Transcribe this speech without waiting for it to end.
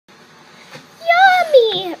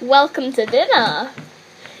Welcome to dinner.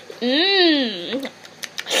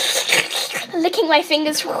 Licking my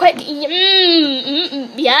fingers quick.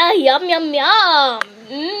 Yeah, yum, yum, yum.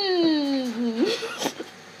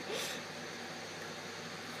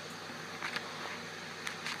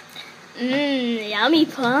 Yummy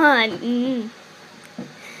fun.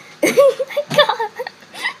 My God.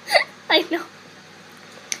 I know.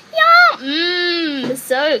 Yum.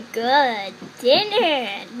 So good.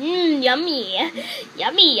 Dinner. Yummy.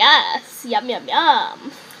 Yummy, yes. Yum, yum,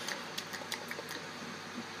 yum.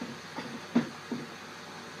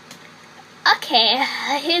 Okay,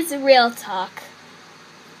 here's real talk.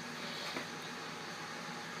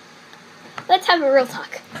 Let's have a real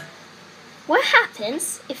talk. What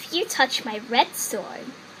happens if you touch my red sword?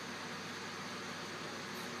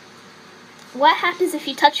 What happens if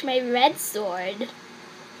you touch my red sword?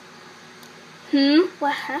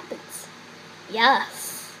 What happens?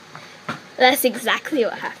 Yes. That's exactly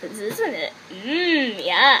what happens, isn't it?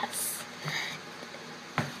 Yes.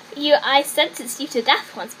 I sentenced you to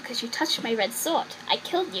death once because you touched my red sword. I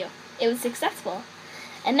killed you. It was successful.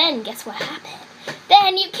 And then, guess what happened?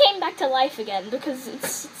 Then you came back to life again because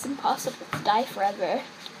it's impossible to die forever.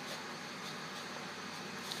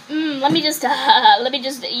 Let me just,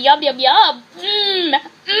 yum, yum, yum.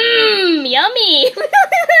 Yummy.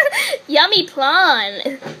 Yummy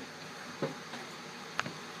plan.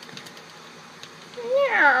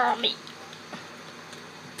 Yummy.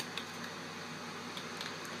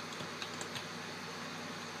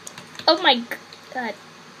 Oh my God.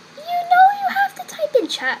 You know you have to type in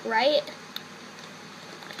chat, right?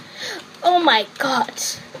 Oh my God.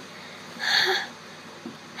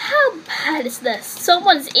 How bad is this?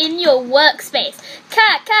 Someone's in your workspace.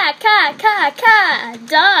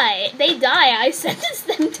 Die. They die. I sentenced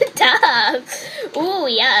them to death. Ooh,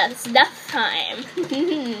 yes. Death time.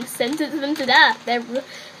 Sentence them to death.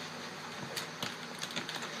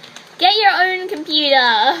 Get your own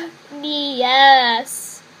computer.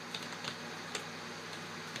 Yes.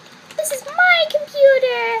 This is my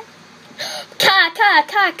computer.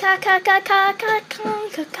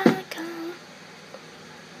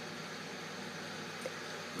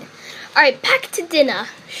 Alright, back to dinner.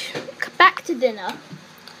 Back to dinner.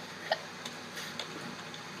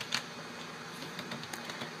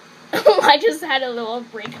 I just had a little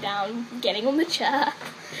breakdown getting on the chair.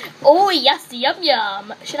 Oh yes, yum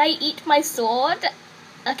yum. Should I eat my sword?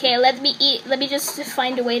 Okay, let me just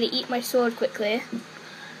find a way to eat my sword quickly.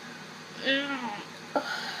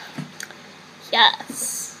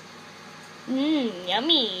 Yes.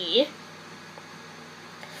 Yummy.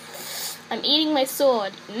 I'm eating my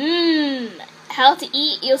sword. How to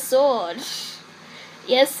eat your sword.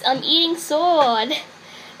 Yes, I'm eating sword.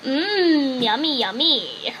 Yummy,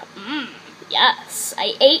 yummy. Yes,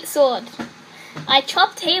 I ate sword. I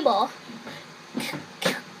chopped table.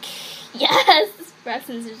 Yes,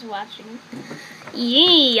 Brassens is watching.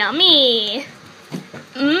 Yummy.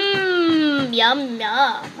 Yum,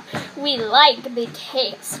 yum. We like the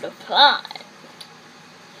taste of fun.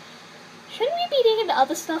 Shouldn't we be eating the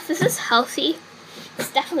other stuff? Is this healthy?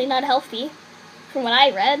 It's definitely not healthy, from what I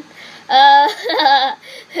read.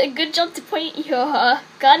 Good job to point your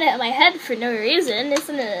gun at my head for no reason,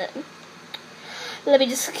 isn't it? Let me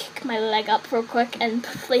just kick my leg up real quick and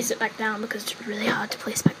place it back down because it's really hard to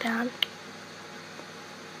place back down.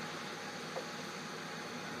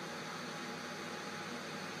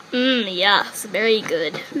 Yes, very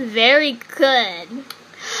good. Very good.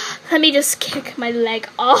 Let me just kick my leg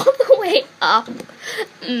all the way up.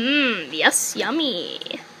 Yes, yummy.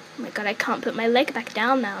 Oh my God, I can't put my leg back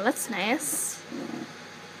down now. That's nice.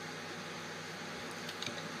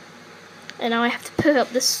 And now I have to put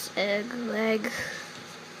up this egg leg.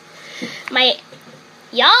 My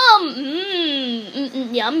yum.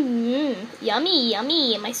 Yum. Yummy,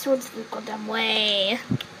 yummy. My sword's the goddamn way.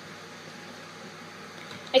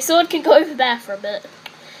 My sword can go over there for a bit.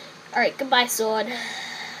 Alright, goodbye, sword.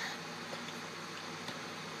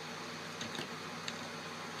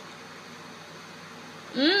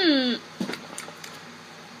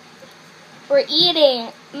 We're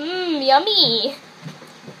eating. Yummy.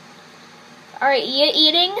 Alright, you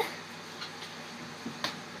eating?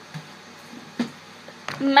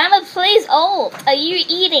 Mama plays ult. Are you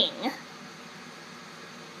eating?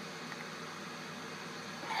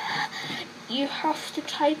 You have to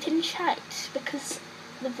type in chat because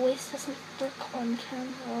the voice doesn't work on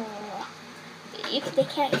camera. If they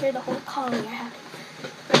can't hear the whole call you're having.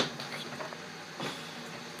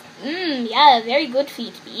 Yeah, very good for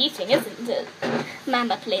you to be eating, isn't it?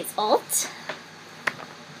 Mama plays ult.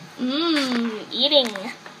 Eating.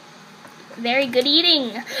 Very good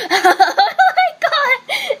eating. Oh my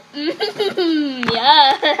God!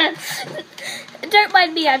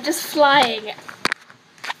 me, I'm just flying.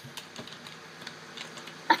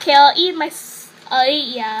 Okay, I'll eat my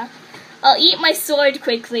sword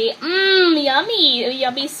quickly. Yummy,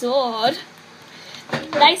 yummy sword.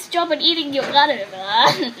 Nice job on eating your rudder.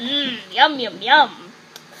 Yum, yum, yum.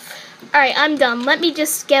 Alright, I'm done. Let me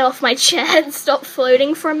just get off my chair and stop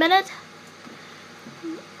floating for a minute.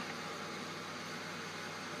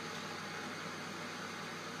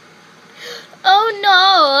 Oh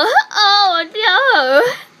no! Oh no!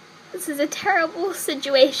 This is a terrible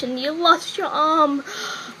situation. You lost your arm.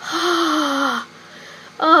 Oh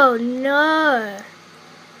no.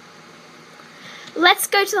 Let's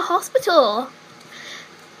go to the hospital.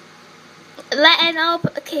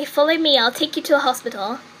 Okay, follow me. I'll take you to the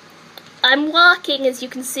hospital. I'm walking, as you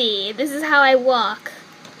can see. This is how I walk.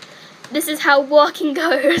 This is how walking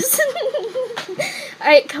goes.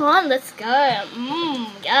 Alright, come on, let's go.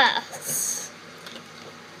 Yes.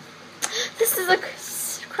 This is a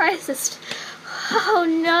crisis. Oh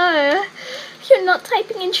no. You're not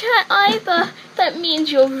typing in chat either. That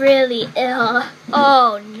means you're really ill.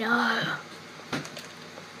 Oh no.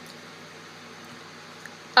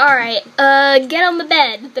 Alright, get on the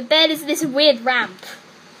bed. The bed is this weird ramp.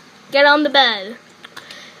 Get on the bed.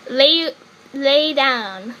 Lay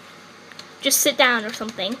down. Just sit down or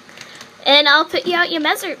something. And I'll put you out your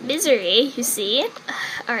misery, you see.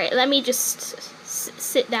 Alright, let me just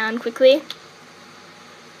sit down quickly.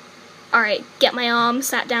 Alright, get my arm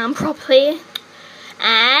sat down properly.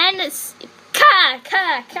 And ka.